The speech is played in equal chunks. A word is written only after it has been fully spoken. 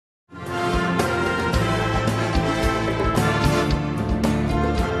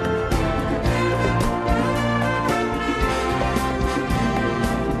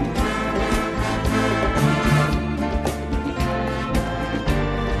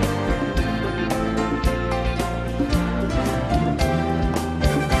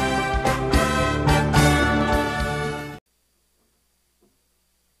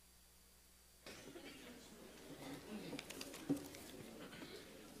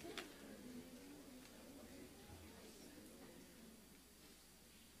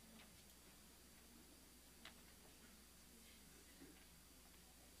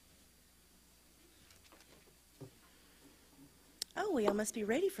Oh, y'all must be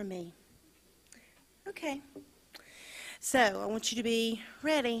ready for me. Okay. So, I want you to be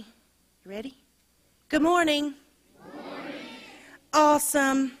ready. You ready? Good morning. Good morning.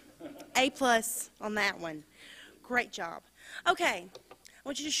 Awesome. A+ on that one. Great job. Okay. I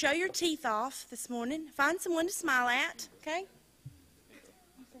want you to show your teeth off this morning. Find someone to smile at, okay?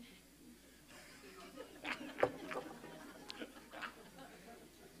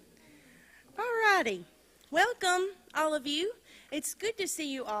 Alrighty. Welcome, all of you. It's good to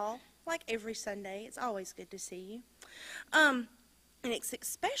see you all, like every Sunday. It's always good to see you. And it's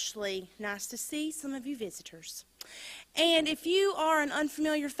especially nice to see some of you visitors. And if you are an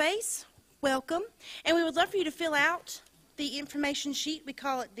unfamiliar face, welcome. And we would love for you to fill out the information sheet. I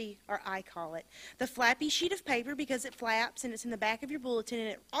call it the flappy sheet of paper because it flaps and it's in the back of your bulletin and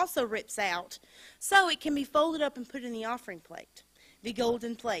it also rips out so it can be folded up and put in the offering plate, the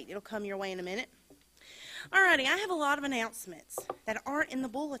golden plate. It'll come your way in a minute. Alrighty, I have a lot of announcements that aren't in the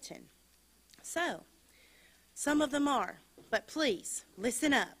bulletin. So, some of them are, but please,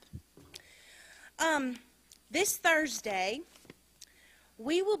 listen up. This Thursday,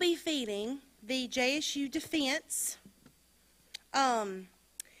 we will be feeding the JSU Defense.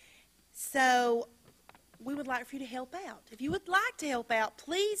 So, we would like for you to help out. If you would like to help out,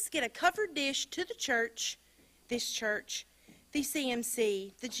 please get a covered dish to the church, this church, the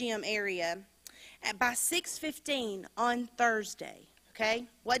CMC, the gym area, by 6:15 on Thursday, okay?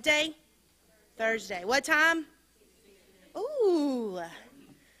 What day? Thursday. What time? Ooh.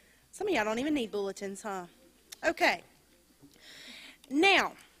 Some of y'all don't even need bulletins, huh? Okay.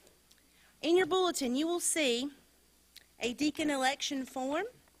 Now, in your bulletin, you will see a deacon election form.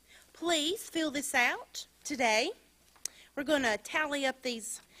 Please fill this out today. We're going to tally up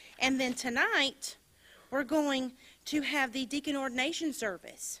these, and then tonight, we're going to have the deacon ordination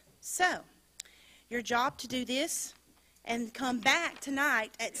service. So, your job to do this and come back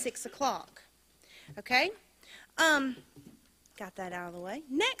tonight at 6 o'clock. Okay? Got that out of the way.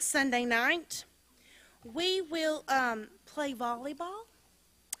 Next Sunday night, we will play volleyball.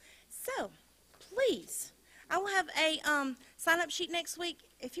 So, please, I will have a sign-up sheet next week.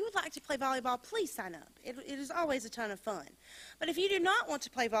 If you would like to play volleyball, please sign up. It is always a ton of fun. But if you do not want to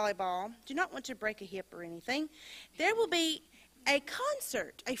play volleyball, do not want to break a hip or anything, there will be a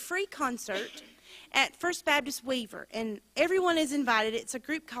concert, a free concert, at First Baptist Weaver, and everyone is invited. It's a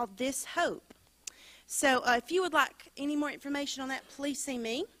group called This Hope. So if you would like any more information on that, please see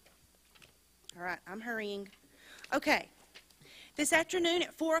me. All right, I'm hurrying. Okay, this afternoon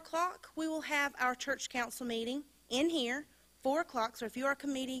at 4 o'clock, we will have our church council meeting in here, 4 o'clock. So if you are a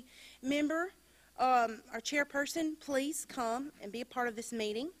committee member or chairperson, please come and be a part of this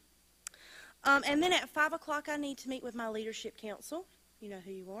meeting. And then at 5 o'clock, I need to meet with my leadership council. You know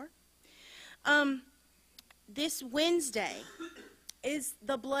who you are. This Wednesday is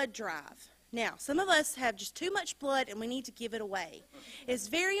the blood drive. Now, some of us have just too much blood and we need to give it away. It's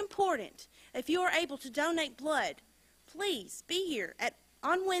very important. If you are able to donate blood, please be here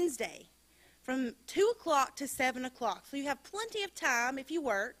on Wednesday from 2 o'clock to 7 o'clock. So you have plenty of time if you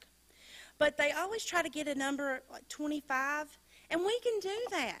work. But they always try to get a number like 25, and we can do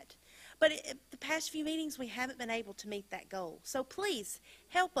that. But the past few meetings, we haven't been able to meet that goal. So please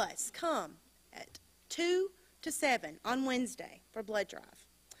help us come at 2 to 7 on Wednesday for blood drive.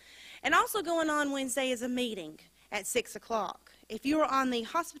 And also going on Wednesday is a meeting at 6 o'clock. If you are on the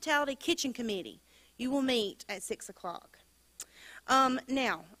Hospitality Kitchen Committee, you will meet at 6 o'clock.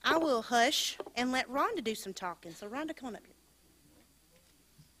 Now, I will hush and let Rhonda do some talking. So Rhonda, come on up here.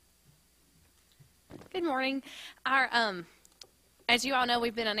 Good morning. As you all know,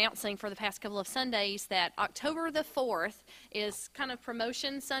 we've been announcing for the past couple of Sundays that October the 4th is kind of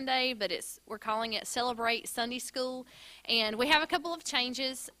promotion Sunday, but we're calling it Celebrate Sunday School. And we have a couple of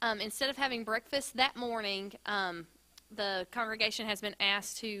changes. Instead of having breakfast that morning, the congregation has been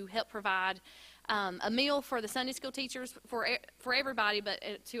asked to help provide a meal for the Sunday school teachers, for everybody, but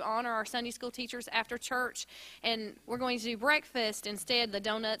to honor our Sunday school teachers after church. And we're going to do breakfast instead, the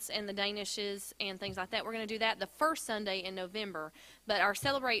donuts and the danishes and things like that. We're going to do that the first Sunday in November. But our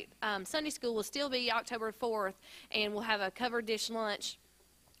Celebrate Sunday School will still be October 4th, and we'll have a covered dish lunch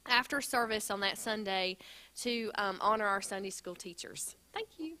after service on that Sunday to honor our Sunday school teachers. Thank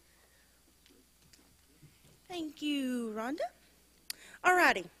you. Thank you, Rhonda. All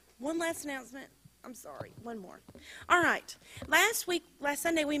righty, one last announcement. I'm sorry, one more. All right, last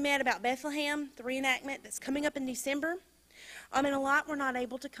Sunday we met about Bethlehem, the reenactment that's coming up in December. And a lot were not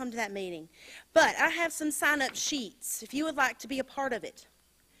able to come to that meeting. But I have some sign-up sheets if you would like to be a part of it.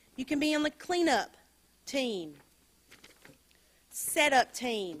 You can be on the cleanup team, setup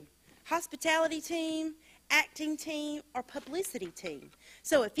team, hospitality team, acting team, or publicity team.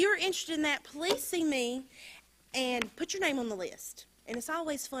 So if you're interested in that, please see me and put your name on the list. And it's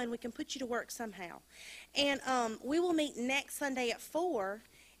always fun. We can put you to work somehow. And we will meet next Sunday at 4,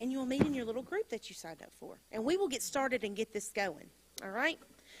 and you will meet in your little group that you signed up for. And we will get started and get this going. All right?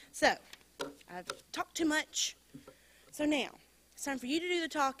 So I've talked too much. So now it's time for you to do the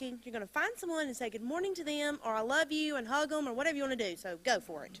talking. You're going to find someone and say good morning to them, or I love you, and hug them, or whatever you want to do. So go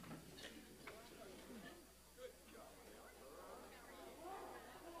for it.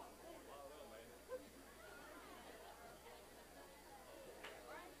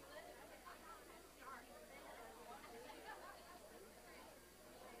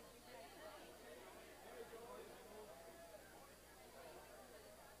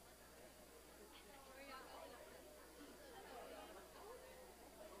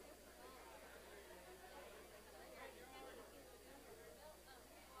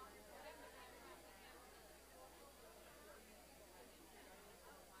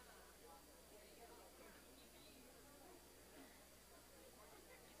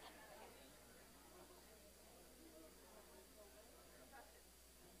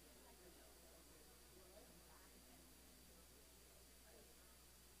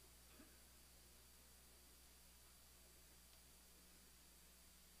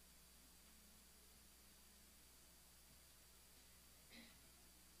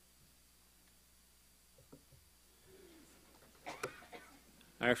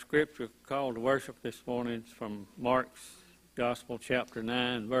 Our scripture call to worship this morning is from Mark's Gospel, chapter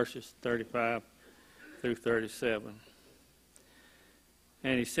 9, verses 35 through 37.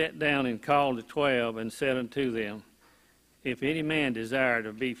 And he sat down and called the 12 and said unto them, If any man desire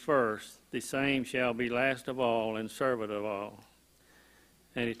to be first, the same shall be last of all and servant of all.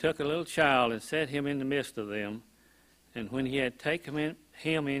 And he took a little child and set him in the midst of them. And when he had taken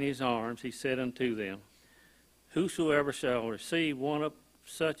him in his arms, he said unto them, Whosoever shall receive one of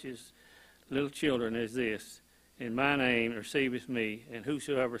such as little children as this, in my name receiveth me, and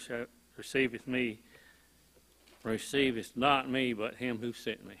whosoever receiveth me, receiveth not me, but him who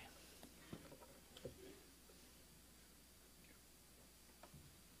sent me.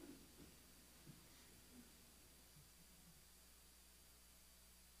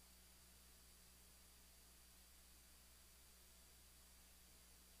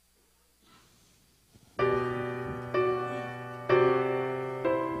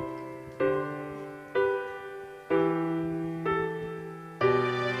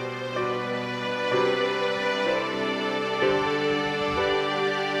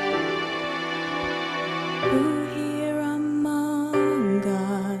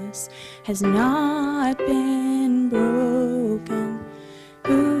 Has not been broken,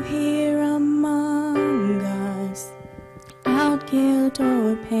 who here among us, out guilt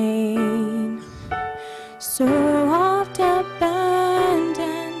or pain, so oft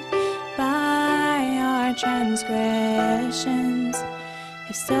abandoned by our transgressions.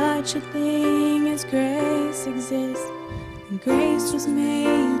 If such a thing as grace exists, then grace was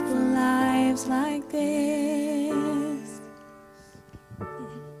made for lives like this.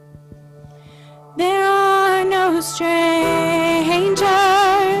 There are no strangers,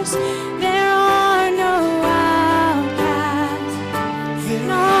 there are no outcasts,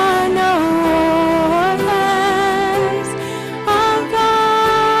 there are no orphans of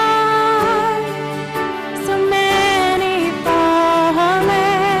God. So many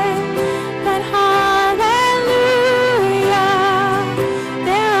fallen, but hallelujah,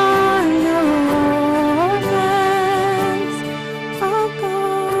 there are no orphans of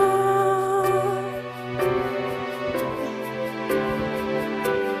God.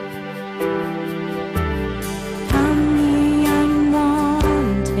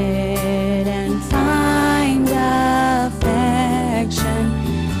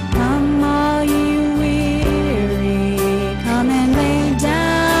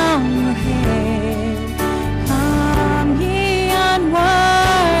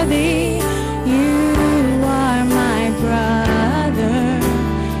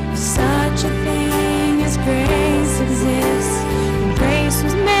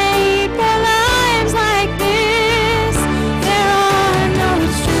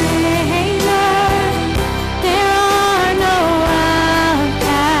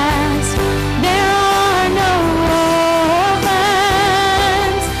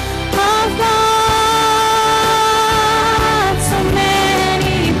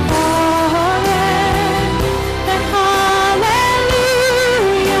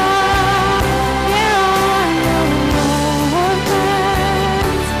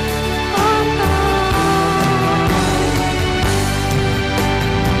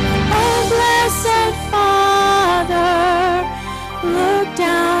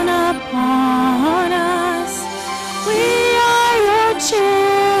 upon us. We are your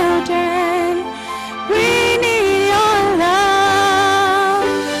children. We need your love.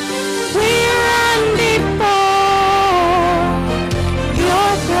 We run before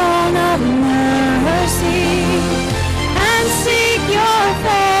your throne of mercy and seek your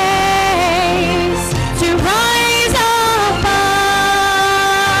face to rise above.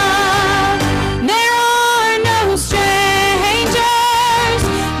 There are no strangers,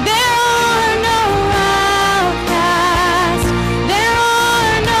 there are no outcasts, there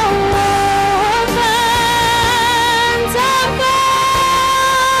are no orphans of God.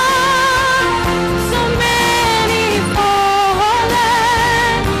 So many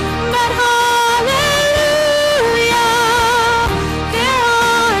fallen, but hallelujah, there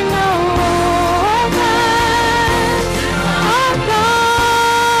are no orphans of God.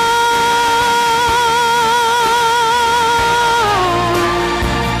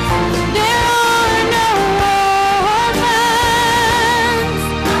 There are no orphans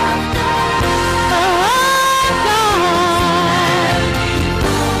of God.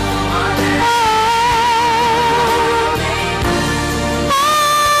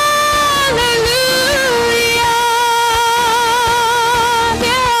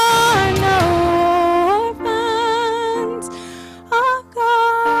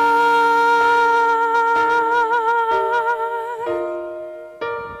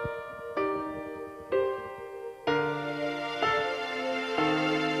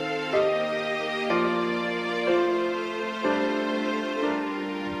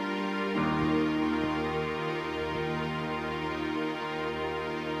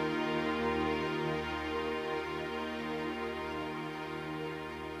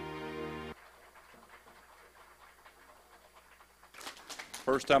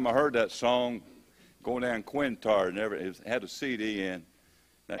 First time I heard that song, going down Quintard, and it had a CD in.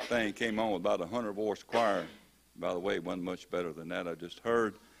 That thing came on with about a 100-voice choir. By the way, it wasn't much better than that I just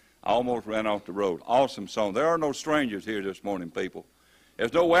heard. I almost ran off the road. Awesome song. There are no strangers here this morning, people.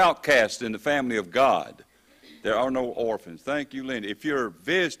 There's no outcasts in the family of God. There are no orphans. Thank you, Lindy. If you're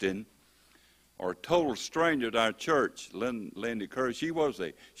visiting or a total stranger to our church, Lindy Curry, she used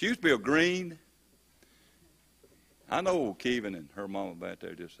to be a green. I know Kevin and her mama back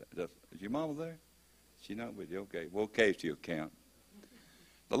there. Is your mama there? She not with you? Okay. Well, Casey will count.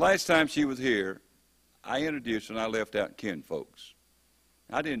 The last time she was here, I introduced her and I left out kin folks.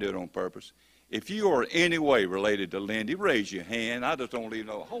 I didn't do it on purpose. If you are in any way related to Lindy, raise your hand. I just don't even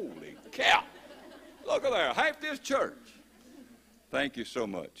know. Holy cow. Look at there. Half this church. Thank you so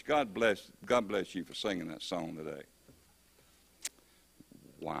much. God bless you for singing that song today.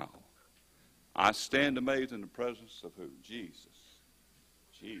 Wow. I stand amazed in the presence of who? Jesus.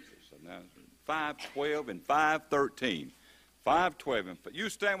 Jesus. And now 5:12 and 5:13. 5:12 and you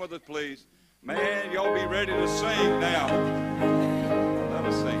stand with us, please. Man, y'all be ready to sing now. Let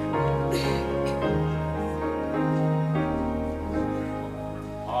us sing it.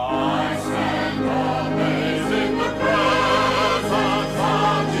 I stand amazed in the presence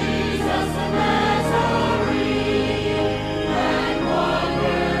of Jesus the Nazarene, and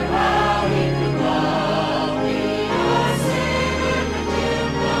wonder how he could love me, a sinner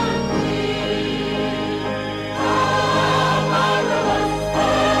redeemed and clean. How marvelous,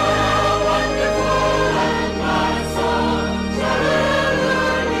 how wonderful, and my soul shall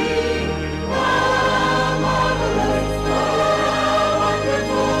ever be.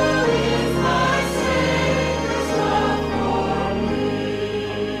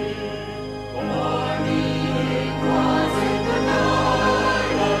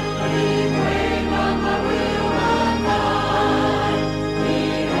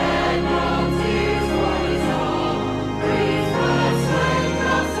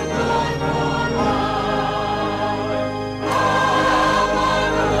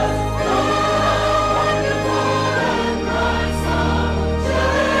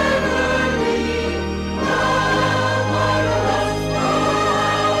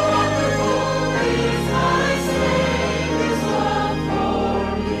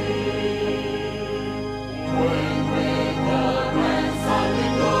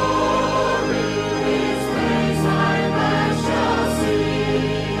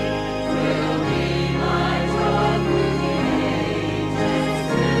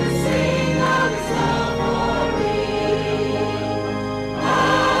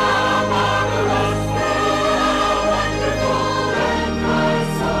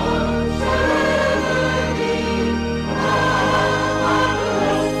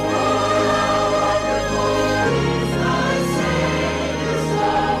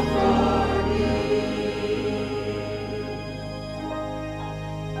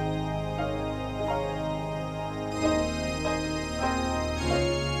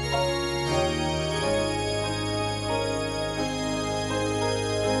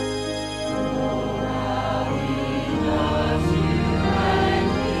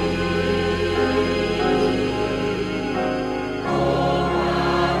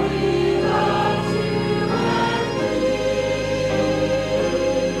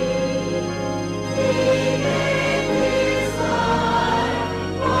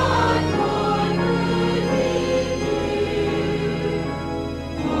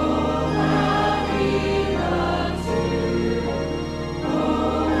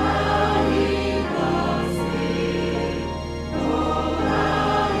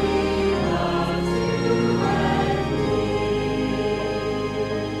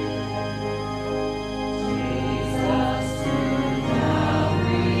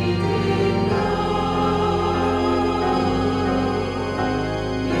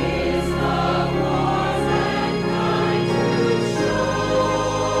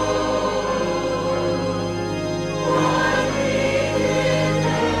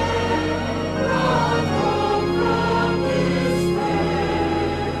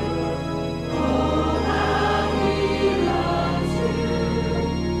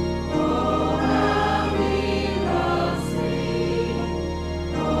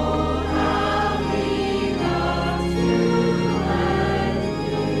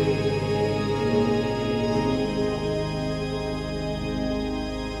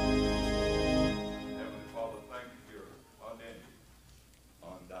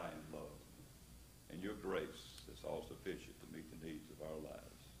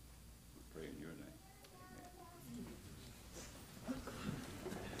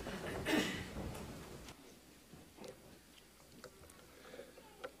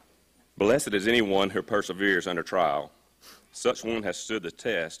 Blessed is anyone who perseveres under trial. Such one has stood the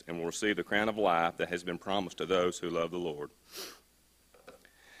test and will receive the crown of life that has been promised to those who love the Lord.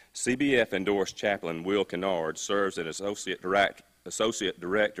 CBF endorsed Chaplain Will Kennard serves as Associate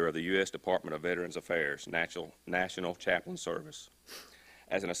Director of the U.S. Department of Veterans Affairs, National Chaplain Service.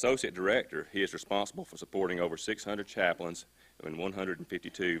 As an Associate Director, he is responsible for supporting over 600 chaplains in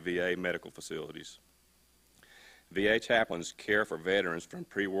 152 VA medical facilities. VA chaplains care for veterans from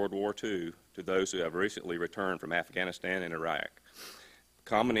pre-World War II to those who have recently returned from Afghanistan and Iraq.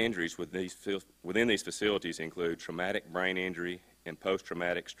 Common injuries within these facilities include traumatic brain injury and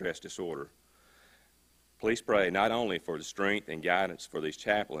post-traumatic stress disorder. Please pray not only for the strength and guidance for these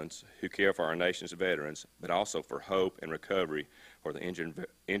chaplains who care for our nation's veterans, but also for hope and recovery for the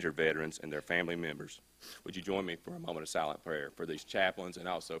injured veterans and their family members. Would you join me for a moment of silent prayer for these chaplains and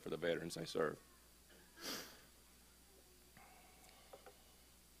also for the veterans they serve?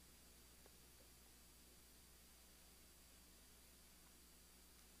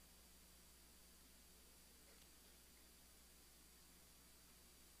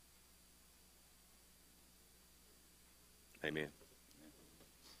 Amen.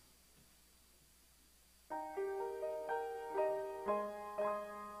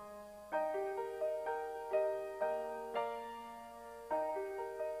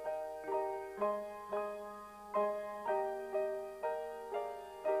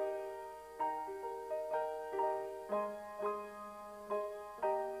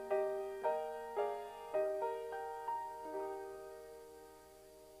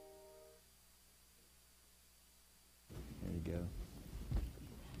 There you go.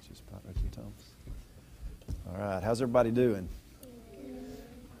 Just pop right to your thumbs. All right, how's everybody doing?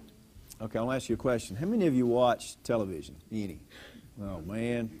 Okay, I'll ask you a question. How many of you watch television? Any? Oh,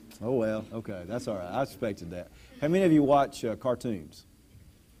 man. Oh, well. Okay, that's all right. I expected that. How many of you watch cartoons?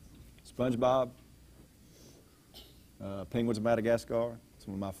 SpongeBob? Penguins of Madagascar? It's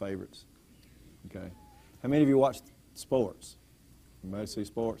one of my favorites. Okay. How many of you watch sports? Anybody see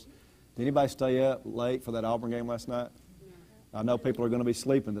sports? Did anybody stay up late for that Auburn game last night? I know people are going to be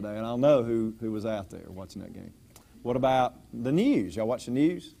sleeping today, and I'll know who was out there watching that game. What about the news? Y'all watch the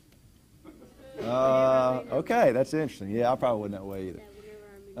news? Okay, that's interesting. Yeah, I probably wasn't that way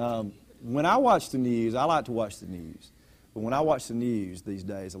either. When I watch the news, I like to watch the news. But when I watch the news these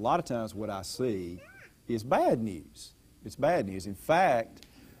days, a lot of times what I see is bad news. It's bad news. In fact,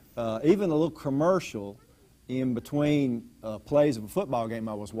 even a little commercial in between plays of a football game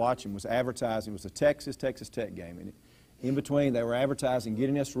I was watching was advertising. It was a Texas Tech game. And in between, they were advertising,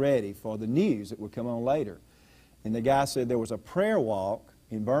 getting us ready for the news that would come on later. And the guy said there was a prayer walk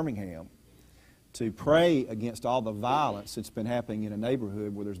in Birmingham to pray against all the violence that's been happening in a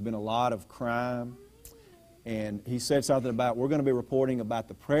neighborhood where there's been a lot of crime. And he said something about, we're going to be reporting about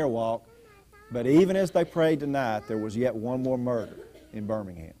the prayer walk, but even as they prayed tonight, there was yet one more murder in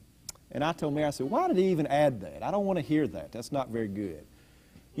Birmingham. And I told Mary, I said, why did he even add that? I don't want to hear that. That's not very good.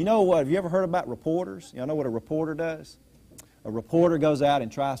 You know what? Have you ever heard about reporters? You know what a reporter does? A reporter goes out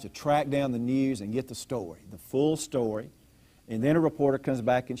and tries to track down the news and get the story, the full story, and then a reporter comes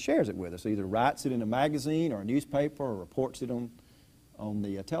back and shares it with us, either writes it in a magazine or a newspaper or reports it on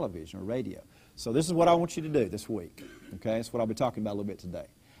the television or radio. So this is what I want you to do this week, okay? That's what I'll be talking about a little bit today.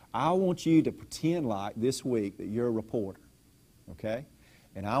 I want you to pretend like this week that you're a reporter, okay?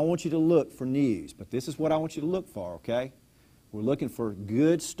 And I want you to look for news, but this is what I want you to look for, okay? We're looking for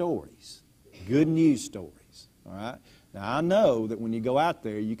good stories, good news stories, all right? Now, I know that when you go out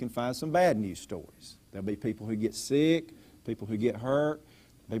there, you can find some bad news stories. There'll be people who get sick, people who get hurt,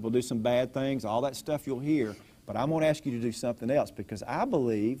 people do some bad things, all that stuff you'll hear. But I'm going to ask you to do something else because I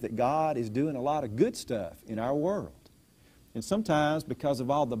believe that God is doing a lot of good stuff in our world. And sometimes because of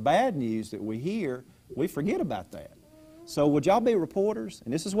all the bad news that we hear, we forget about that. So would y'all be reporters?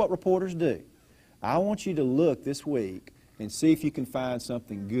 And this is what reporters do. I want you to look this week and see if you can find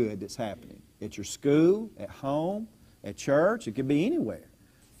something good that's happening at your school, at home, at church. It could be anywhere.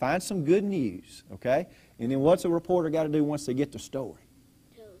 Find some good news, okay? And then what's a reporter got to do once they get the story?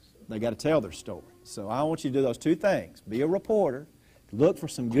 They got to tell their story. So I want you to do those two things. Be a reporter. Look for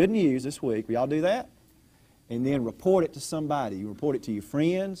some good news this week. Will y'all do that? And then report it to somebody. You report it to your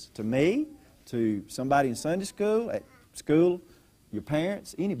friends, to me, to somebody in Sunday school, at school, your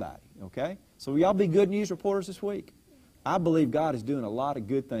parents, anybody, okay? So will y'all be good news reporters this week? I believe God is doing a lot of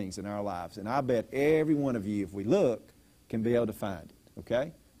good things in our lives, and I bet every one of you, if we look, can be able to find it,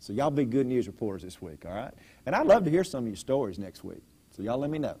 okay? So y'all be good news reporters this week, all right? And I'd love to hear some of your stories next week. So y'all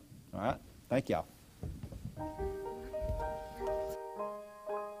let me know, all right? Thank y'all.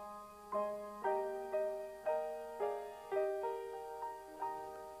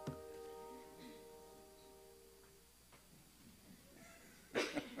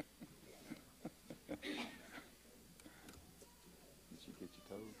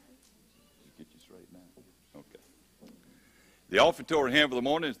 The offertory hymn for the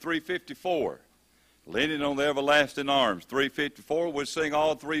morning is 354. Leaning on the everlasting arms, 354. We'll sing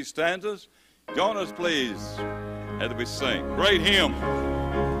all three stanzas. Join us, please, as we sing. Great hymn.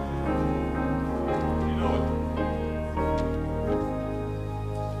 You know it.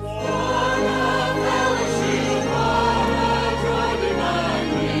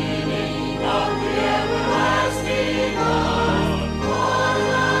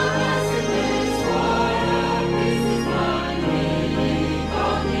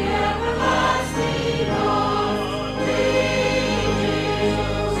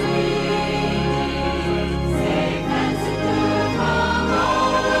 From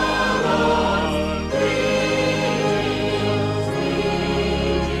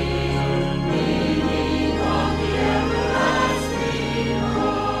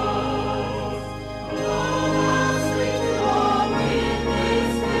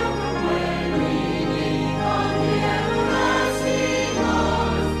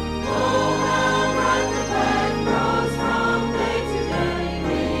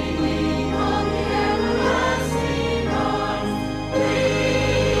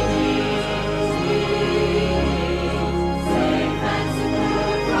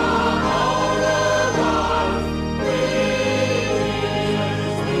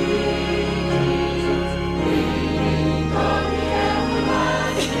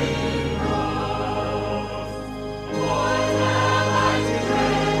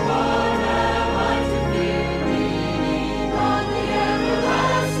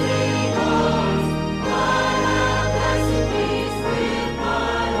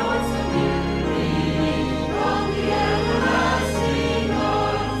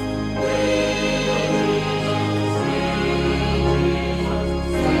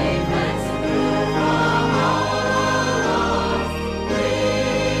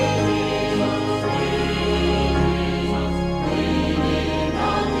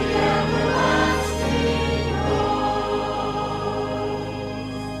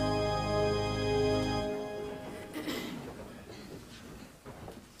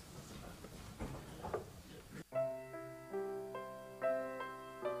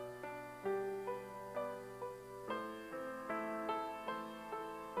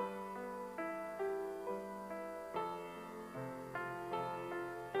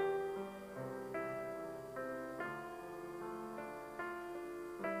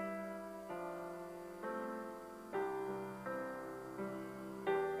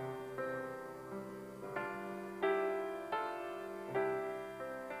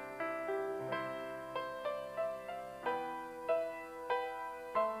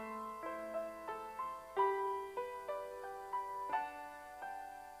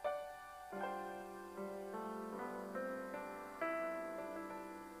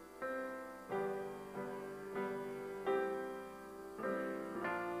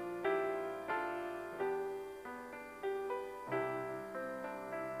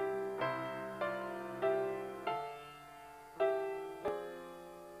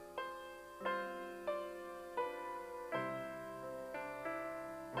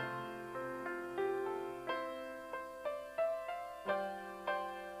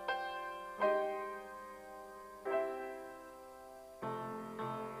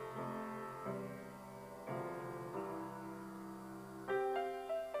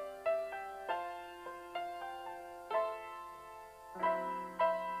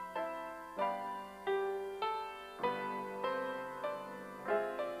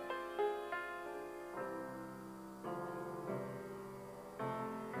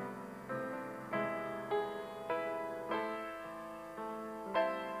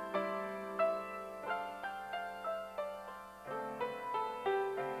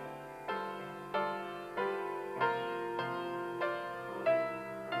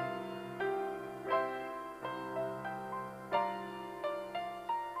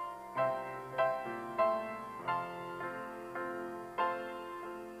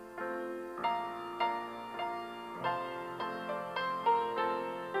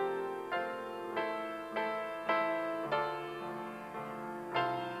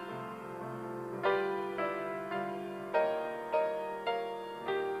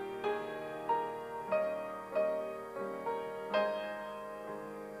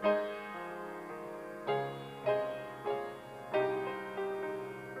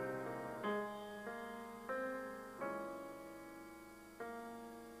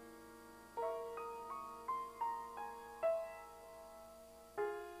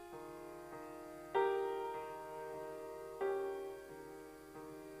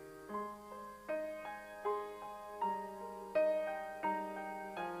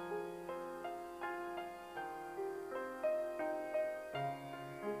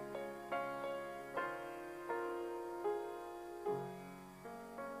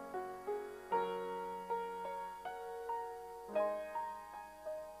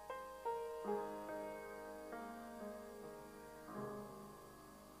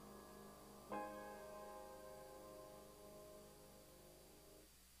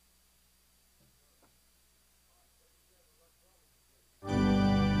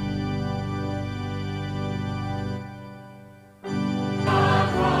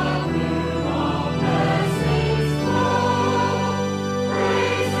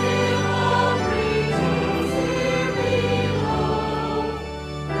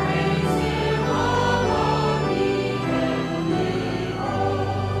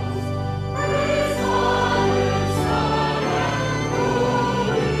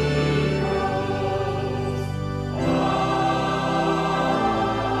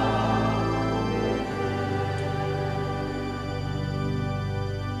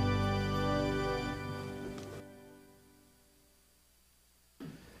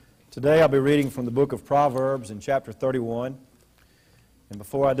Today I'll be reading from the book of Proverbs in chapter 31. And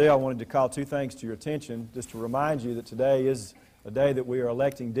before I do, I wanted to call two things to your attention, just to remind you that today is a day that we are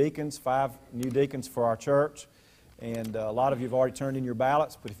electing deacons, 5 new deacons for our church. And a lot of you have already turned in your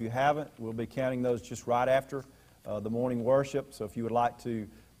ballots, but if you haven't, we'll be counting those just right after the morning worship. So if you would like to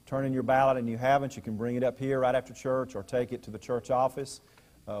turn in your ballot and you haven't, you can bring it up here right after church or take it to the church office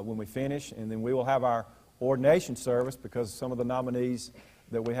when we finish. And then we will have our ordination service, because some of the nominees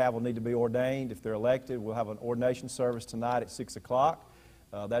that we have will need to be ordained. If they're elected, we'll have an ordination service tonight at 6 o'clock.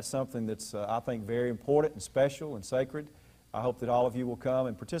 That's something that's, I think, very important and special and sacred. I hope that all of you will come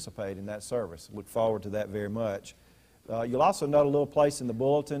and participate in that service. Look forward to that very much. You'll also note a little place in the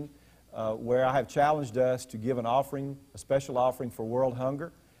bulletin where I have challenged us to give an offering, a special offering for world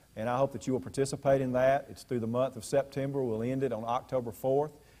hunger, and I hope that you will participate in that. It's through the month of September. We'll end it on October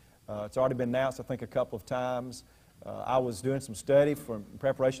 4th. It's already been announced, I think, a couple of times. I was doing some study in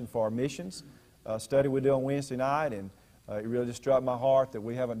preparation for our missions study we do on Wednesday night, and it really just struck my heart that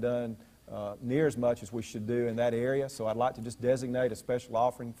we haven't done near as much as we should do in that area. So I'd like to just designate a special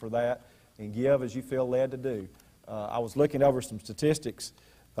offering for that and give as you feel led to do. I was looking over some statistics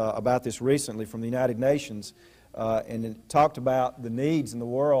about this recently from the United Nations, and it talked about the needs in the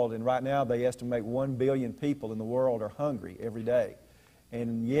world, and right now they estimate 1 billion people in the world are hungry every day.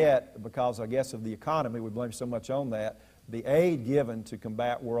 And yet, because I guess of the economy, we blame so much on that, the aid given to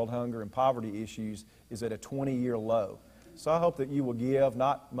combat world hunger and poverty issues is at a 20-year low. So I hope that you will give,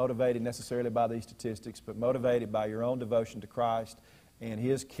 not motivated necessarily by these statistics, but motivated by your own devotion to Christ and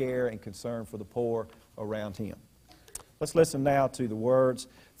His care and concern for the poor around Him. Let's listen now to the words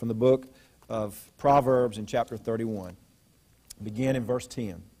from the book of Proverbs in chapter 31. Begin in verse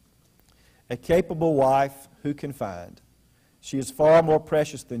 10. A capable wife who can find? She is far more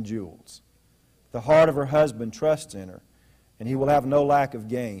precious than jewels. The heart of her husband trusts in her, and he will have no lack of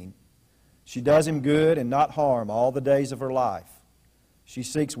gain. She does him good and not harm all the days of her life. She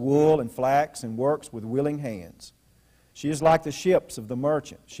seeks wool and flax and works with willing hands. She is like the ships of the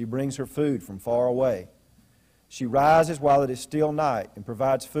merchant. She brings her food from far away. She rises while it is still night and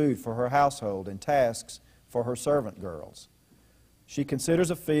provides food for her household and tasks for her servant girls. She considers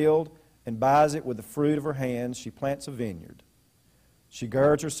a field and buys it with the fruit of her hands. She plants a vineyard. She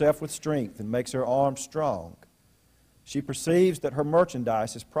girds herself with strength and makes her arms strong. She perceives that her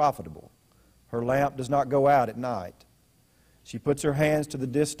merchandise is profitable. Her lamp does not go out at night. She puts her hands to the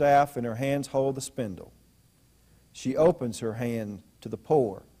distaff, and her hands hold the spindle. She opens her hand to the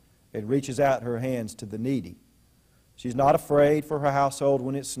poor and reaches out her hands to the needy. She is not afraid for her household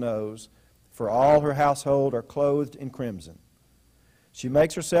when it snows, for all her household are clothed in crimson. She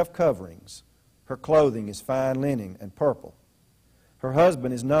makes herself coverings. Her clothing is fine linen and purple. Her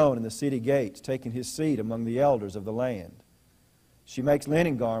husband is known in the city gates, taking his seat among the elders of the land. She makes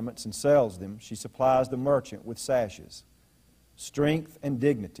linen garments and sells them. She supplies the merchant with sashes. Strength and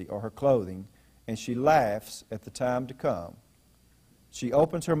dignity are her clothing, and she laughs at the time to come. She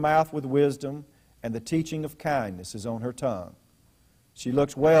opens her mouth with wisdom, and the teaching of kindness is on her tongue. She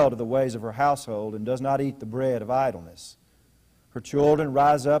looks well to the ways of her household and does not eat the bread of idleness. Her children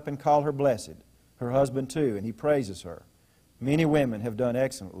rise up and call her blessed, her husband too, and he praises her. Many women have done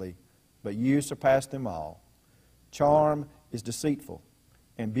excellently, but you surpass them all. Charm is deceitful,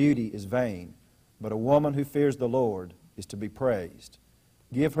 and beauty is vain, but a woman who fears the Lord is to be praised.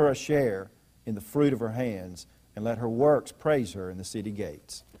 Give her a share in the fruit of her hands, and let her works praise her in the city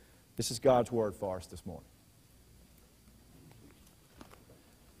gates. This is God's word for us this morning.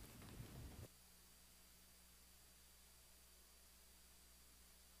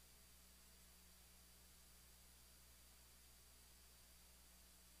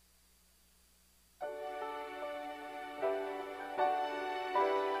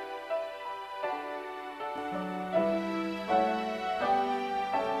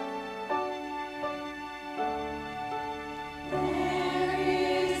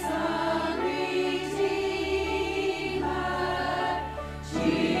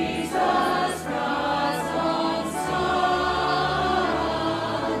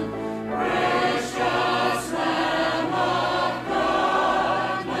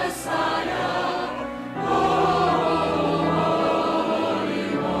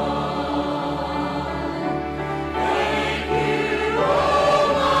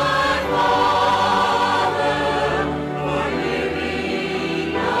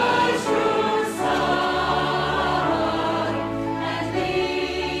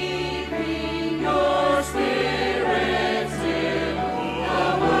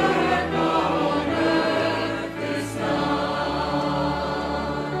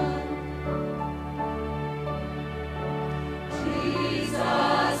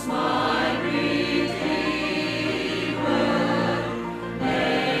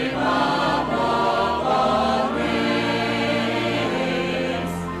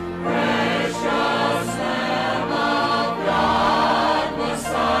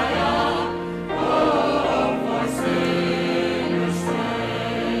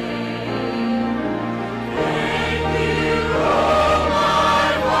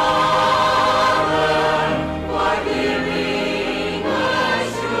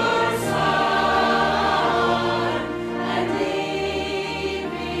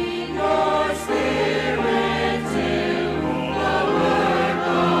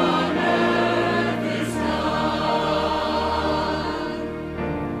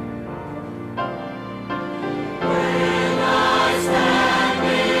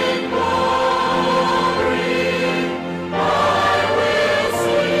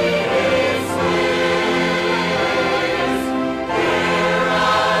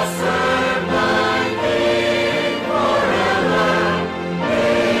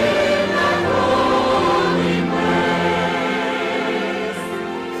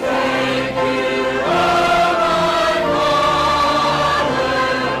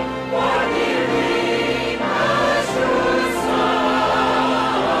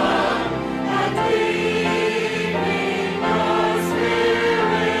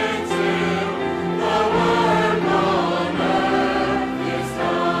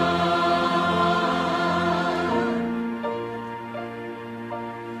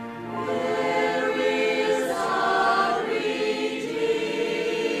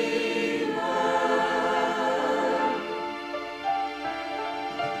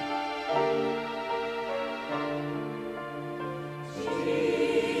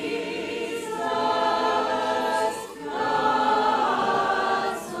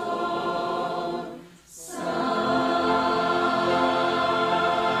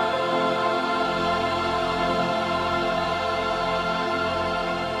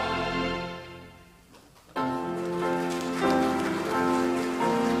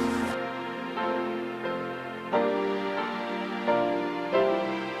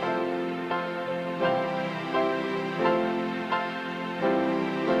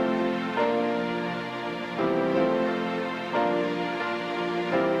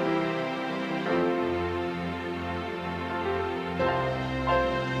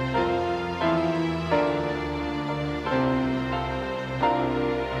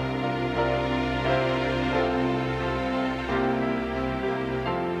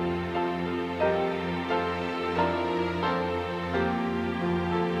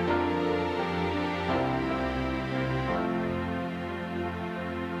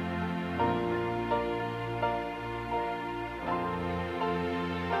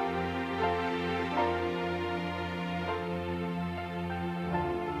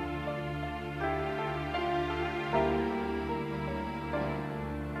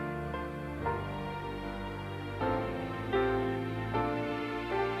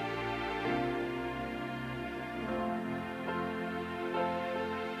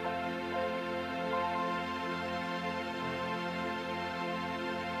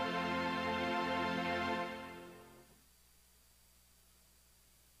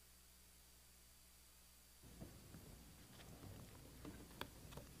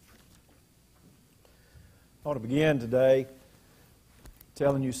 I want to begin today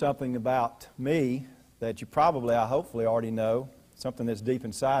telling you something about me that you probably, hopefully already know, something that's deep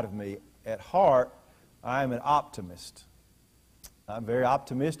inside of me. At heart, I am an optimist. I'm very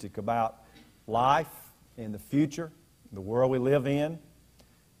optimistic about life and the future, the world we live in,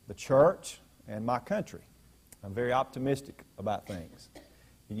 the church, and my country. I'm very optimistic about things.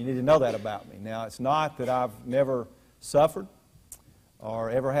 And you need to know that about me. Now, it's not that I've never suffered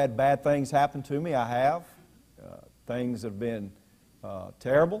or ever had bad things happen to me. I have. Things have been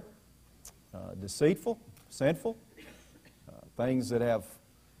terrible, deceitful, sinful, things that have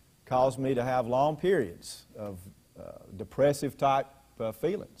caused me to have long periods of depressive type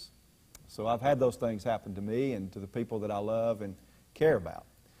feelings. So I've had those things happen to me and to the people that I love and care about.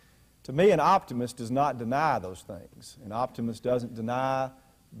 To me, an optimist does not deny those things. An optimist doesn't deny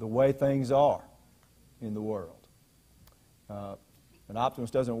the way things are in the world. An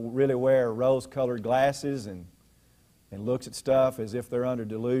optimist doesn't really wear rose-colored glasses and looks at stuff as if they're under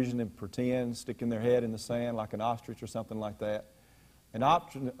delusion and pretends, sticking their head in the sand like an ostrich or something like that. An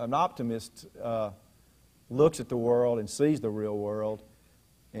optimist looks at the world and sees the real world,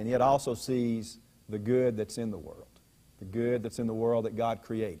 and yet also sees the good that's in the world, the good that's in the world that God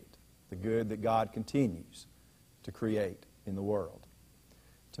created, the good that God continues to create in the world.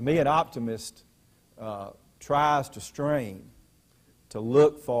 To me, an optimist tries to strain to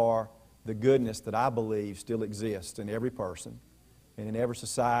look for the goodness that I believe still exists in every person and in every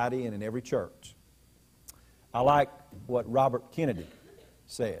society and in every church. I like what Robert Kennedy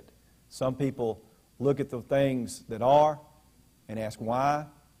said. Some people look at the things that are and ask why.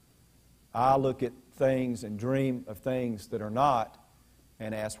 I look at things and dream of things that are not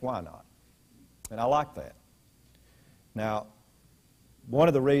and ask why not. And I like that. Now, one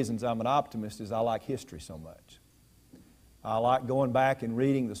of the reasons I'm an optimist is I like history so much. I like going back and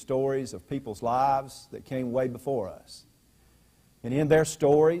reading the stories of people's lives that came way before us. And in their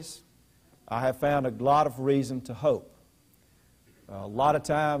stories, I have found a lot of reason to hope. A lot of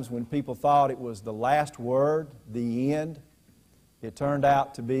times when people thought it was the last word, the end, it turned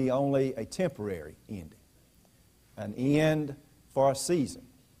out to be only a temporary ending, an end for a season.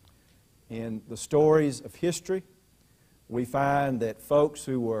 In the stories of history, we find that folks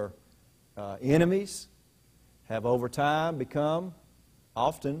who were enemies have over time become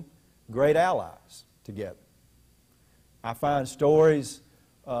often great allies together. I find stories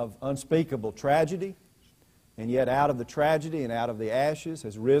of unspeakable tragedy, and yet out of the tragedy and out of the ashes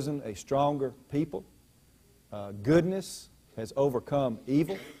has risen a stronger people. Goodness has overcome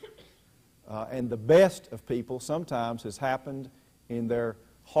evil, and the best of people sometimes has happened in their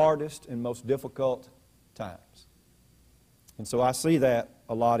hardest and most difficult times. And so I see that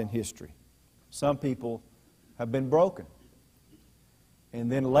a lot in history. Some people have been broken,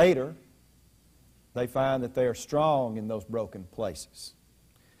 and then later they find that they are strong in those broken places.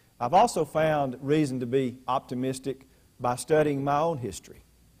 I've also found reason to be optimistic by studying my own history.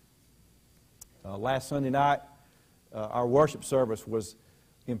 Last Sunday night, our worship service was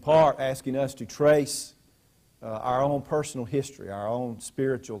in part asking us to trace our own personal history, our own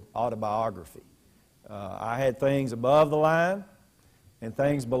spiritual autobiography. I had things above the line and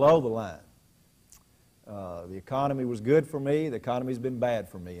things below the line. The economy was good for me, the economy's been bad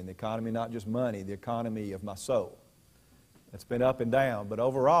for me, and the economy not just money, the economy of my soul. It's been up and down, but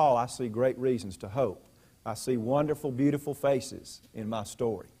overall I see great reasons to hope. I see wonderful, beautiful faces in my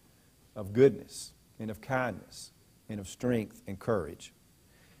story of goodness and of kindness and of strength and courage.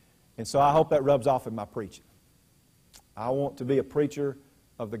 And so I hope that rubs off in my preaching. I want to be a preacher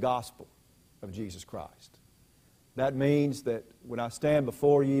of the gospel of Jesus Christ. That means that when I stand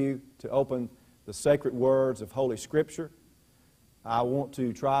before you to open the sacred words of Holy Scripture, I want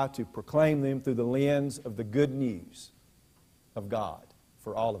to try to proclaim them through the lens of the good news of God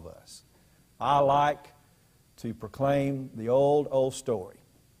for all of us. I like to proclaim the old story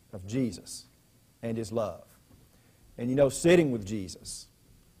of Jesus and His love. And you know, sitting with Jesus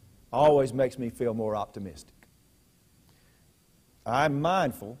always makes me feel more optimistic. I'm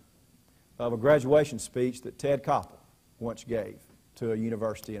mindful of a graduation speech that Ted Koppel once gave to a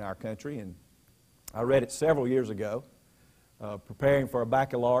university in our country, and I read it several years ago, preparing for a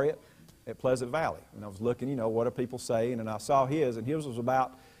baccalaureate at Pleasant Valley. And I was looking, what are people saying? And I saw his, and his was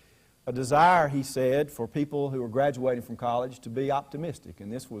about a desire, he said, for people who were graduating from college to be optimistic.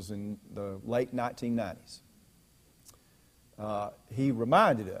 And this was in the late 1990s. He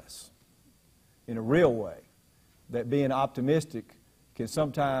reminded us, in a real way, that being optimistic can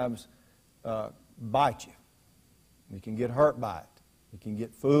sometimes bite you. You can get hurt by it. You can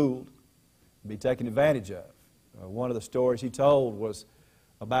get fooled, be taken advantage of. One of the stories he told was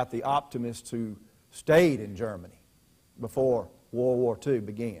about the optimists who stayed in Germany before World War II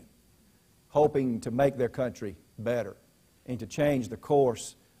began, hoping to make their country better and to change the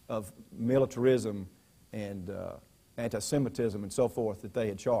course of militarism and anti-Semitism and so forth that they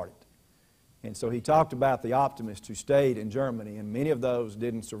had charted. And so he talked about the optimists who stayed in Germany, and many of those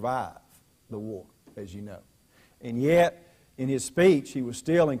didn't survive the war, as you know. And yet, in his speech, he was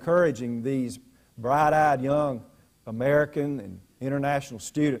still encouraging these bright-eyed young American and international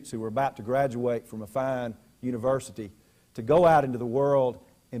students who were about to graduate from a fine university to go out into the world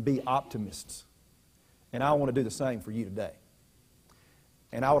and be optimists. And I want to do the same for you today.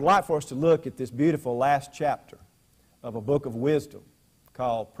 And I would like for us to look at this beautiful last chapter of a book of wisdom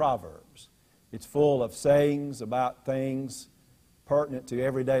called Proverbs. It's full of sayings about things pertinent to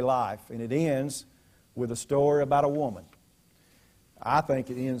everyday life, and it ends with a story about a woman. I think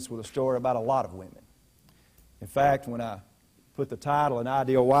it ends with a story about a lot of women. In fact, when I put the title, An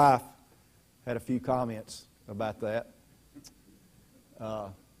Ideal Wife, I had a few comments about that.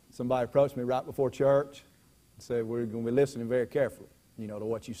 Somebody approached me right before church and said, we're going to be listening very carefully, to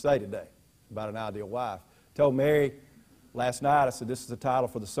what you say today about an ideal wife. I told Mary last night, I said, this is the title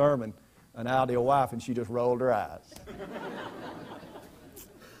for the sermon, An Ideal Wife, and she just rolled her eyes.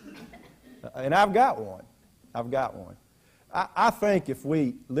 And I've got one. I think if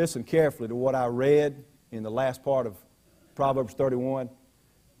we listen carefully to what I read in the last part of Proverbs 31,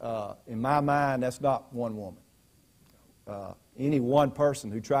 in my mind, that's not one woman. Any one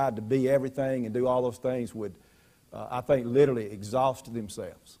person who tried to be everything and do all those things would, I think, literally exhaust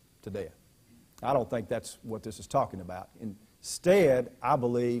themselves to death. I don't think that's what this is talking about. Instead, I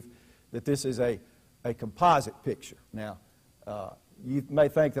believe that this is a composite picture. Now, you may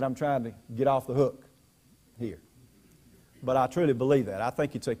think that I'm trying to get off the hook here, but I truly believe that. I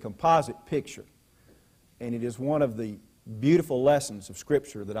think it's a composite picture, and it is one of the beautiful lessons of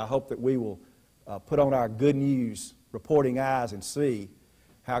Scripture that I hope that we will put on our good news reporting eyes and see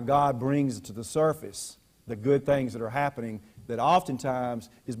how God brings to the surface the good things that are happening that oftentimes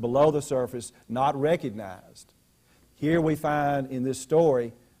is below the surface, not recognized. Here we find in this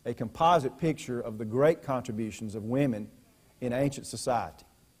story a composite picture of the great contributions of women in ancient society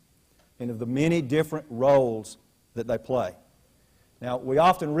and of the many different roles that they play. Now, we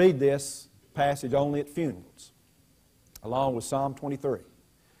often read this passage only at funerals, along with Psalm 23.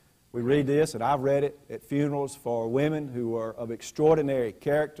 We read this, and I've read it at funerals for women who are of extraordinary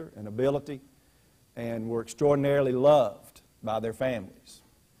character and ability and were extraordinarily loved by their families.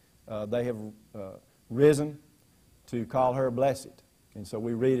 They have risen to call her blessed. And so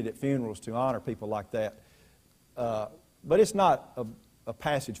we read it at funerals to honor people like that. But it's not a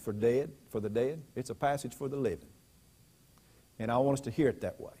passage for the dead. It's a passage for the living. And I want us to hear it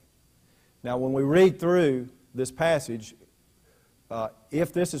that way. Now, when we read through this passage,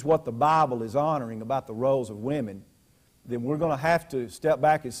 if this is what the Bible is honoring about the roles of women, then we're going to have to step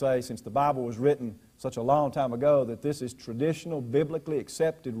back and say, since the Bible was written such a long time ago, that this is traditional, biblically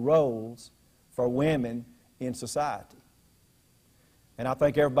accepted roles for women in society. And I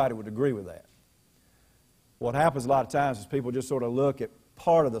think everybody would agree with that. What happens a lot of times is people just sort of look at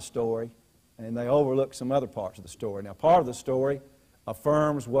part of the story and they overlook some other parts of the story. Now, part of the story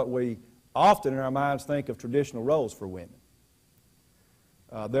affirms what we often in our minds think of traditional roles for women.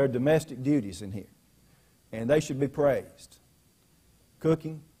 There are domestic duties in here, and they should be praised.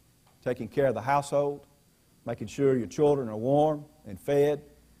 Cooking, taking care of the household, making sure your children are warm and fed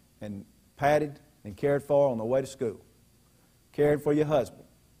and patted and cared for on the way to school. Caring for your husband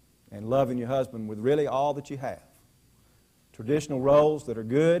and loving your husband with really all that you have. Traditional roles that are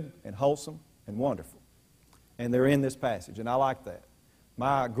good and wholesome and wonderful. And they're in this passage, and I like that.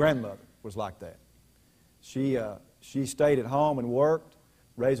 My grandmother was like that. She stayed at home and worked,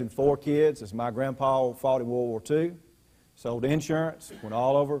 raising 4 kids as my grandpa fought in World War II, sold insurance, went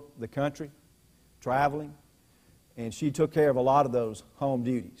all over the country, traveling, and she took care of a lot of those home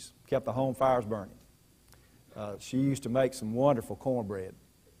duties, kept the home fires burning. She used to make some wonderful cornbread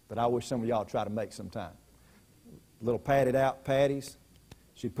that I wish some of y'all would try to make sometime. Little patted out patties.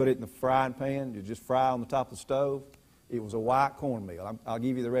 She'd put it in the frying pan. You'd just fry on the top of the stove. It was a white cornmeal. I'll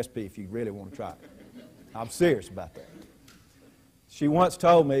give you the recipe if you really want to try it. I'm serious about that. She once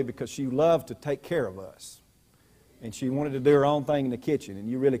told me, because she loved to take care of us, and she wanted to do her own thing in the kitchen, and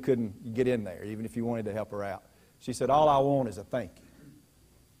you really couldn't get in there, even if you wanted to help her out. She said, all I want is a thank you.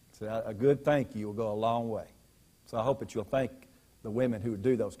 So a good thank you will go a long way. So I hope that you'll thank the women who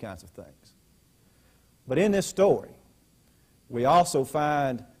do those kinds of things. But in this story, we also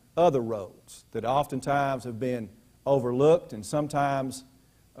find other roles that oftentimes have been overlooked and sometimes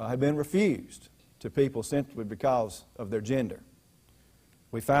have been refused to people simply because of their gender.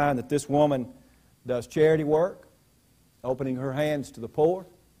 We find that this woman does charity work, opening her hands to the poor.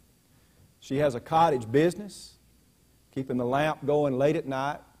 She has a cottage business, keeping the lamp going late at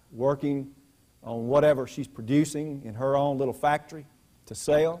night, working on whatever she's producing in her own little factory to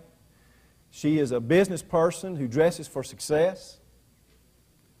sell. She is a business person who dresses for success.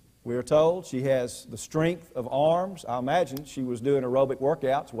 We are told she has the strength of arms. I imagine she was doing aerobic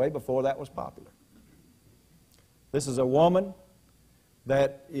workouts way before that was popular. This is a woman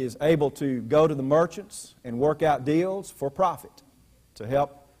that is able to go to the merchants and work out deals for profit to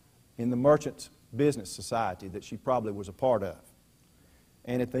help in the merchant business society that she probably was a part of.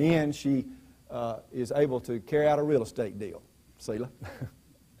 And at the end, she is able to carry out a real estate deal. Selah.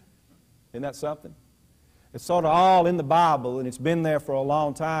 Isn't that something? It's sort of all in the Bible, and it's been there for a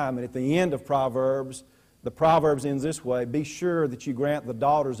long time. And at the end of Proverbs, the Proverbs ends this way: be sure that you grant the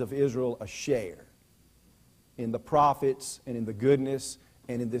daughters of Israel a share in the profits and in the goodness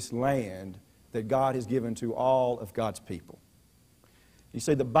and in this land that God has given to all of God's people. You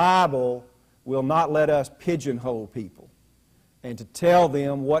see, the Bible will not let us pigeonhole people and to tell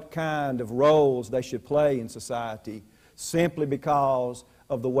them what kind of roles they should play in society simply because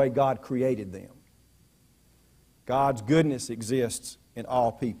of the way God created them. God's goodness exists in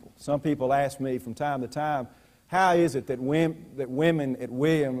all people. Some people ask me from time to time, how is it that women at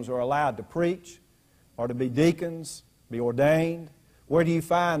Williams are allowed to preach or to be deacons, be ordained? Where do you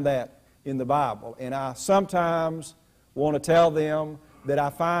find that in the Bible? And I sometimes want to tell them that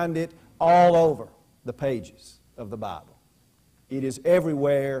I find it all over the pages of the Bible. It is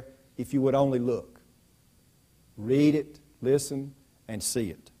everywhere if you would only look. Read it, listen, and see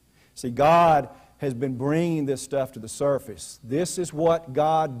it. See, God has been bringing this stuff to the surface. This is what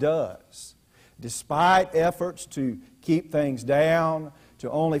God does. Despite efforts to keep things down,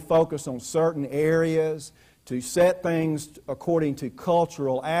 to only focus on certain areas, to set things according to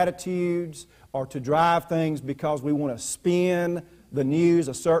cultural attitudes, or to drive things because we want to spin the news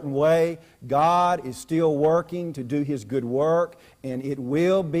a certain way, God is still working to do His good work, and it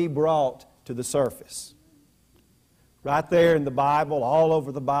will be brought to the surface. Right there in the Bible, all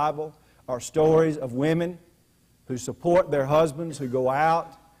over the Bible, are stories of women who support their husbands, who go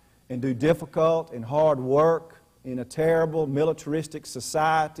out and do difficult and hard work in a terrible militaristic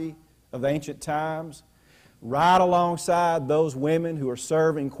society of ancient times. Right alongside those women who are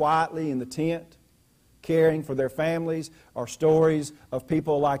serving quietly in the tent, caring for their families, are stories of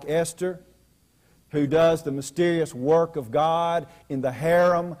people like Esther, who does the mysterious work of God in the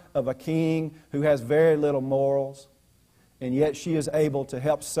harem of a king who has very little morals, and yet she is able to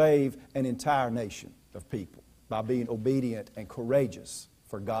help save an entire nation of people by being obedient and courageous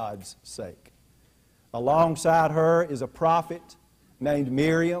for God's sake. Alongside her is a prophet named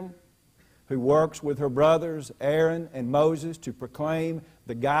Miriam, who works with her brothers Aaron and Moses to proclaim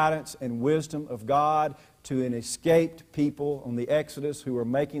the guidance and wisdom of God to an escaped people on the Exodus who are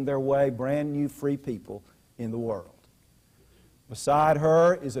making their way, brand new free people in the world. Beside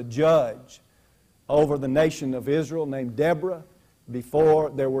her is a judge over the nation of Israel named Deborah, before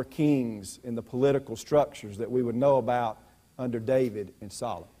there were kings in the political structures that we would know about under David and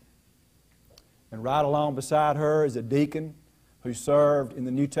Solomon. And right along beside her is a deacon who served in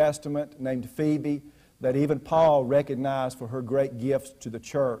the New Testament named Phoebe, that even Paul recognized for her great gifts to the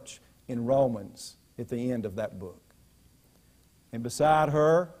church in Romans at the end of that book. And beside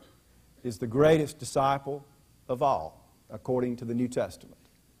her is the greatest disciple of all, according to the New Testament,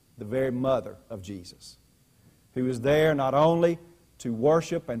 the very mother of Jesus, who is there not only to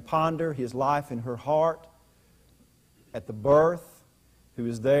worship and ponder His life in her heart at the birth, who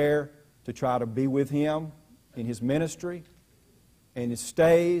is there to try to be with Him in His ministry, and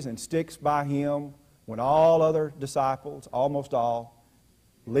stays and sticks by Him when all other disciples, almost all,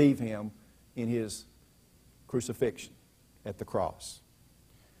 leave Him in His crucifixion at the cross.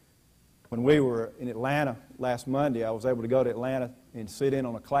 When we were in Atlanta last Monday, I was able to go to Atlanta and sit in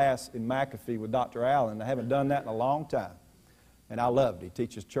on a class in McAfee with Dr. Allen. I haven't done that in a long time, and I loved it. He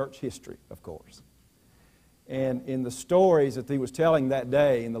teaches church history, of course. And in the stories that he was telling that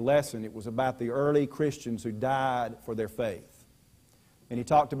day in the lesson, it was about the early Christians who died for their faith. And he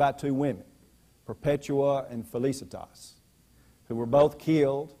talked about two women, Perpetua and Felicitas, who were both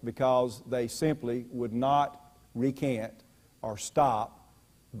killed because they simply would not recant or stop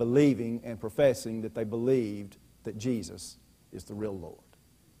believing and professing that they believed that Jesus is the real Lord.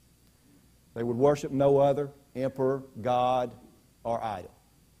 They would worship no other emperor, god, or idol.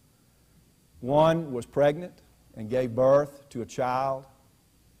 One was pregnant and gave birth to a child.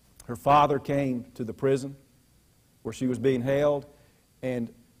 Her father came to the prison where she was being held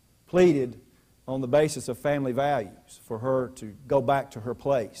and pleaded on the basis of family values for her to go back to her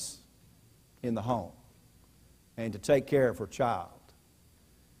place. in the home and to take care of her child.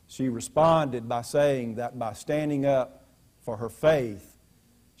 She responded by saying that by standing up for her faith,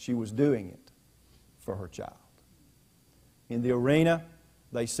 she was doing it for her child. In the arena,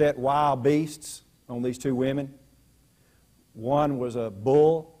 they set wild beasts on these two women. One was a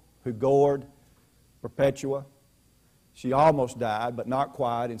bull who gored Perpetua. She almost died, but not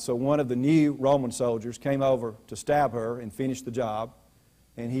quite, and so one of the new Roman soldiers came over to stab her and finish the job,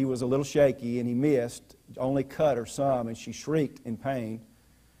 and he was a little shaky, and he missed, only cut her some, and she shrieked in pain.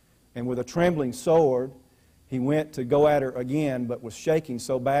 And with a trembling sword, he went to go at her again, but was shaking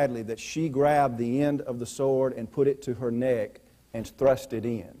so badly that she grabbed the end of the sword and put it to her neck and thrust it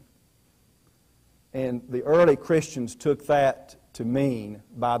in. And the early Christians took that to mean,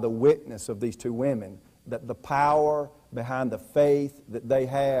 by the witness of these two women, that the power behind the faith that they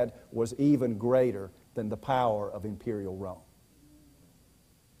had was even greater than the power of imperial Rome.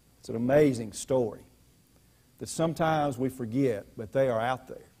 It's an amazing story that sometimes we forget, but they are out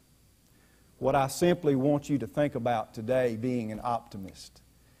there. What I simply want you to think about today, being an optimist,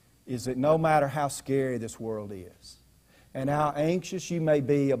 is that no matter how scary this world is, and how anxious you may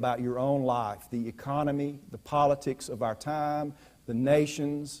be about your own life, the economy, the politics of our time, the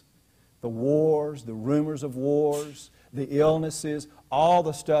nations, the wars, the rumors of wars, the illnesses, all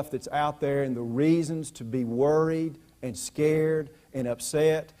the stuff that's out there, and the reasons to be worried and scared and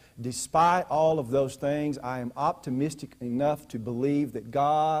upset. Despite all of those things, I am optimistic enough to believe that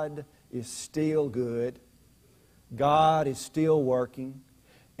God is still good. God is still working.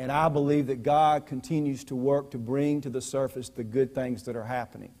 And I believe that God continues to work to bring to the surface the good things that are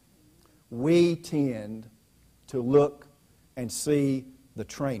happening. We tend to look and see the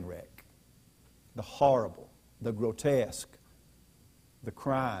train wreck, the horrible, the grotesque, the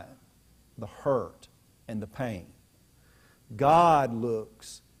crime, the hurt, and the pain. God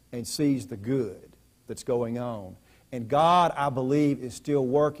looks and sees the good that's going on. And God, I believe, is still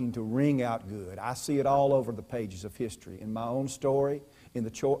working to wring out good. I see it all over the pages of history, in my own story, in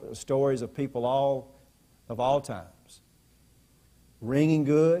the stories of people of all times. Wringing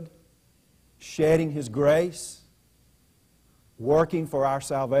good, shedding His grace, working for our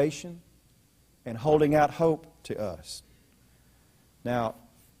salvation, and holding out hope to us. Now,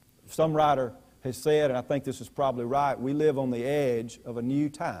 some writer has said, and I think this is probably right, we live on the edge of a new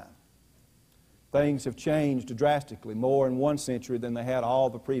time. Things have changed drastically, more in one century than they had all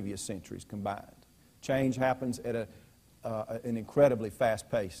the previous centuries combined. Change happens at an incredibly fast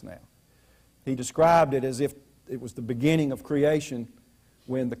pace now. He described it as if it was the beginning of creation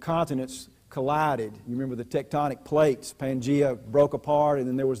when the continents collided. You remember the tectonic plates, Pangea broke apart, and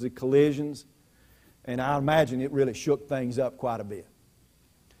then there was the collisions. And I imagine it really shook things up quite a bit.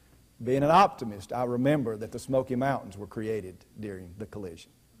 Being an optimist, I remember that the Smoky Mountains were created during the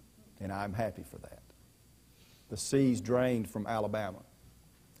collision. And I'm happy for that. The seas drained from Alabama,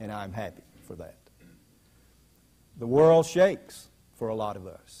 and I'm happy for that. The world shakes for a lot of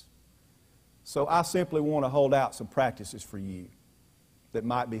us. So I simply want to hold out some practices for you that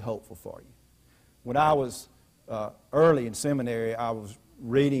might be hopeful for you. When I was early in seminary, I was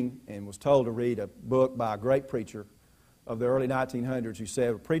reading and was told to read a book by a great preacher of the early 1900s who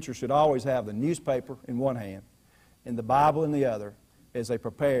said a preacher should always have the newspaper in one hand and the Bible in the other as they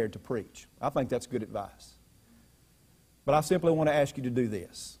prepared to preach. I think that's good advice. But I simply want to ask you to do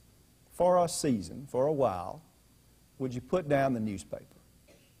this. For a season, for a while, would you put down the newspaper,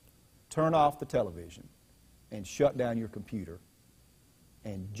 turn off the television, and shut down your computer,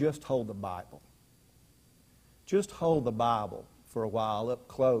 and just hold the Bible? Just hold the Bible for a while up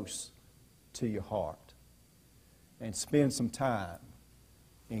close to your heart and spend some time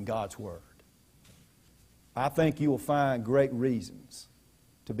in God's Word. I think you will find great reasons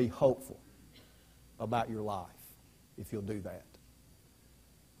to be hopeful about your life if you'll do that.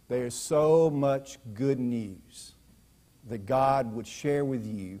 There's so much good news that God would share with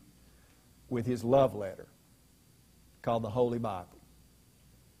you with His love letter called the Holy Bible.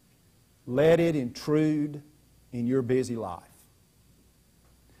 Let it intrude in your busy life.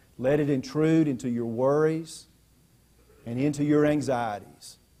 Let it intrude into your worries and into your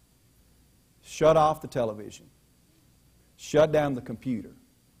anxieties. Shut off the television. Shut down the computer.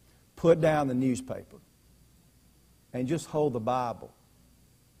 Put down the newspaper. And just hold the Bible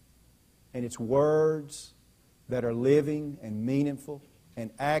and its words that are living and meaningful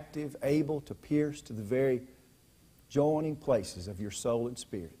and active, able to pierce to the very joining places of your soul and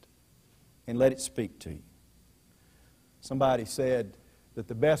spirit. And let it speak to you. Somebody said that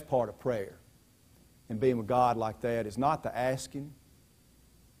the best part of prayer and being with God like that is not the asking.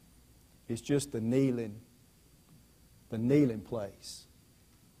 It's just the kneeling place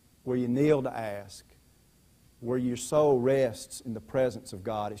where you kneel to ask, where your soul rests in the presence of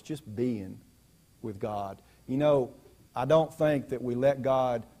God. It's just being with God. You know, I don't think that we let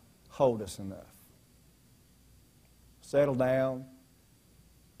God hold us enough. Settle down,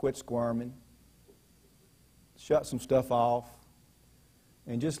 quit squirming, shut some stuff off,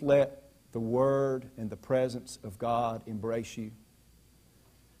 and just let the Word and the presence of God embrace you.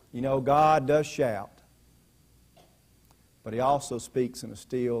 You know, God does shout, but He also speaks in a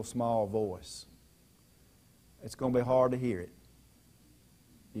still, small voice. It's going to be hard to hear it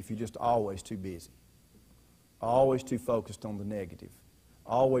if you're just always too busy, always too focused on the negative,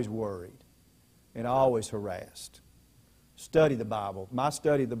 always worried, and always harassed. Study the Bible. My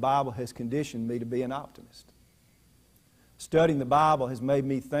study of the Bible has conditioned me to be an optimist. Studying the Bible has made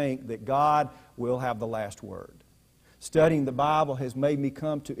me think that God will have the last word. Studying the Bible has made me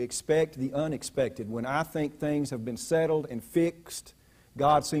come to expect the unexpected. When I think things have been settled and fixed,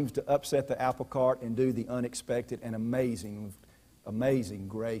 God seems to upset the apple cart and do the unexpected and amazing,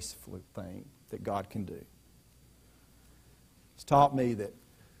 graceful thing that God can do. It's taught me that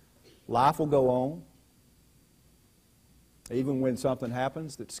life will go on, even when something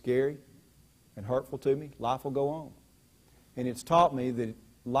happens that's scary and hurtful to me, life will go on. And it's taught me that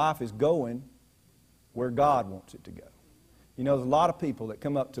life is going where God wants it to go. You know, there's a lot of people that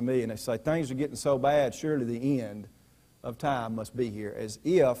come up to me and they say, things are getting so bad, surely the end of time must be here, as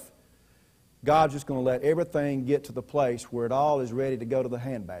if God's just going to let everything get to the place where it all is ready to go to the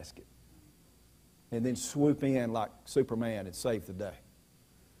handbasket and then swoop in like Superman and save the day.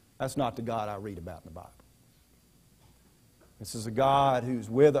 That's not the God I read about in the Bible. This is a God who's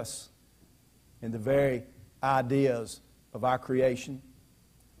with us in the very ideas of our creation,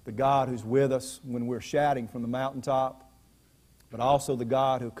 the God who's with us when we're shouting from the mountaintop, but also the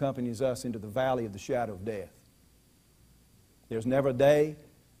God who accompanies us into the valley of the shadow of death. There's never a day,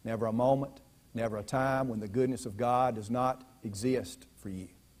 never a moment, never a time when the goodness of God does not exist for you.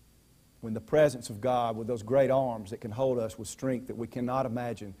 When the presence of God with those great arms that can hold us with strength that we cannot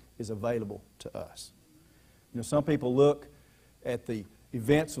imagine is available to us. You know, some people look at the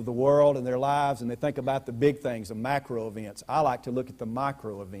events of the world and their lives and they think about the big things, the macro events. I like to look at the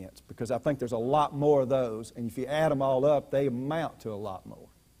micro events because I think there's a lot more of those, and if you add them all up, they amount to a lot more.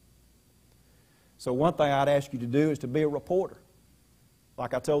 So one thing I'd ask you to do is to be a reporter,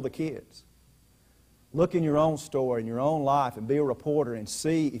 like I told the kids. Look in your own story, in your own life, and be a reporter and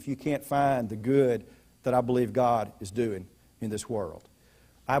see if you can't find the good that I believe God is doing in this world.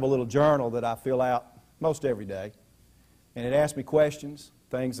 I have a little journal that I fill out most every day, and it asks me questions,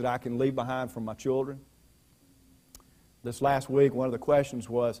 things that I can leave behind for my children. This last week, one of the questions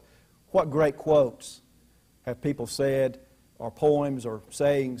was, what great quotes have people said, or poems or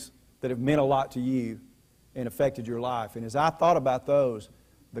sayings that have meant a lot to you and affected your life? And as I thought about those,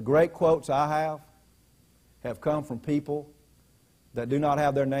 the great quotes I have come from people that do not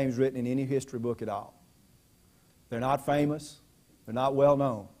have their names written in any history book at all. They're not famous. They're not well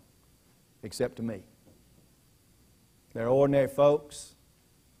known, except to me. They're ordinary folks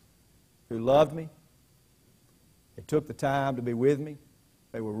who loved me. They took the time to be with me.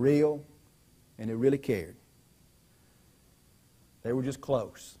 They were real, and they really cared. They were just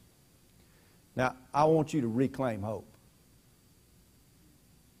close. Now, I want you to reclaim hope.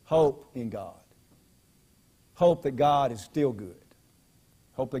 Hope in God. Hope that God is still good.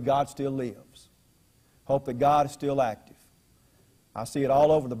 Hope that God still lives. Hope that God is still active. I see it all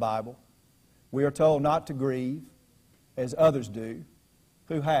over the Bible. We are told not to grieve as others do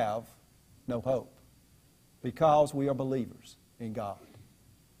who have no hope, because we are believers in God.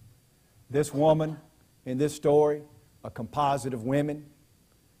 This woman in this story, a composite of women,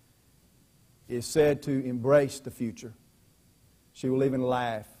 is said to embrace the future. She will even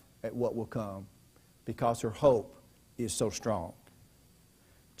laugh at what will come because her hope is so strong.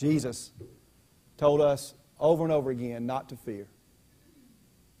 Jesus told us over and over again not to fear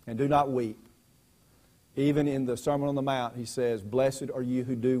and do not weep. Even in the Sermon on the Mount, he says, blessed are you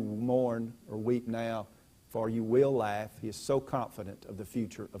who do mourn or weep now, for you will laugh. He is so confident of the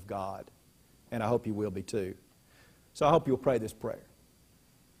future of God, and I hope you will be too. So I hope you'll pray this prayer.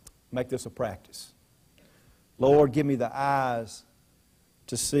 Make this a practice. Lord, give me the eyes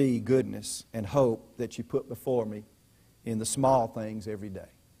to see goodness and hope that you put before me in the small things every day.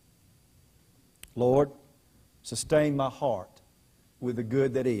 Lord, sustain my heart with the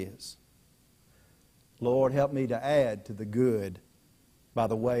good that is. Lord, help me to add to the good by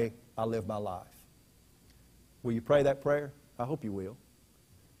the way I live my life. Will you pray that prayer? I hope you will.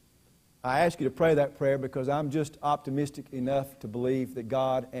 I ask you to pray that prayer because I'm just optimistic enough to believe that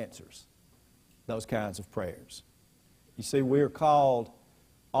God answers those kinds of prayers. You see, we are called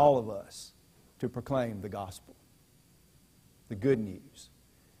all of us, to proclaim the gospel, the good news,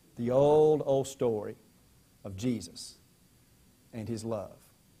 the old, old story of Jesus and His love.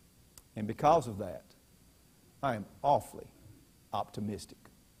 And because of that, I am awfully optimistic.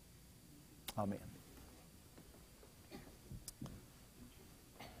 Amen.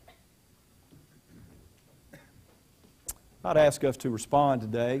 I'd ask us to respond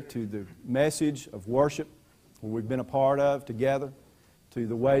today to the message of worship where we've been a part of together, to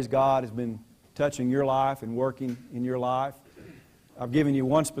the ways God has been touching your life and working in your life. I've given you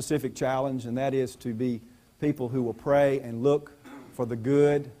one specific challenge, and that is to be people who will pray and look for the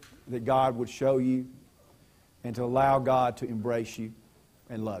good that God would show you and to allow God to embrace you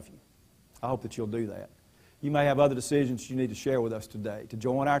and love you. I hope that you'll do that. You may have other decisions you need to share with us today, to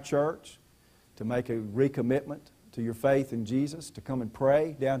join our church, to make a recommitment to your faith in Jesus, to come and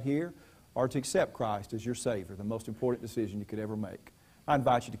pray down here, or to accept Christ as your Savior, the most important decision you could ever make. I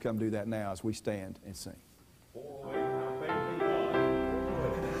invite you to come do that now as we stand and sing.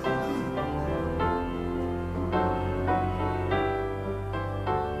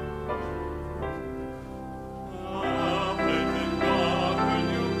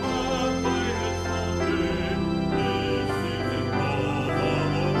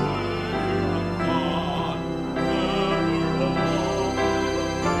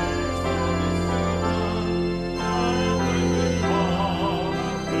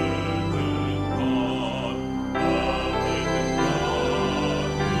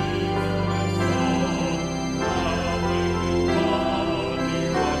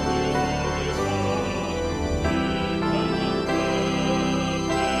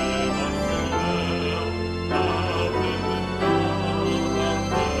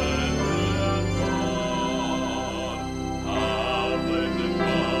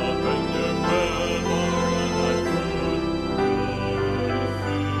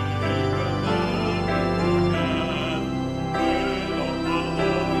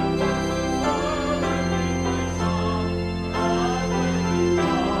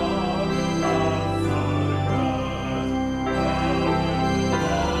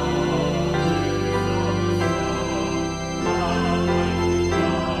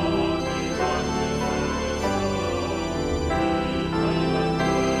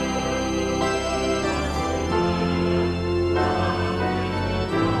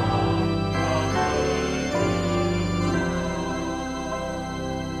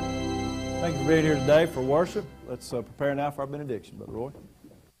 Thank you for being here today for worship. Let's prepare now for our benediction, Brother Roy.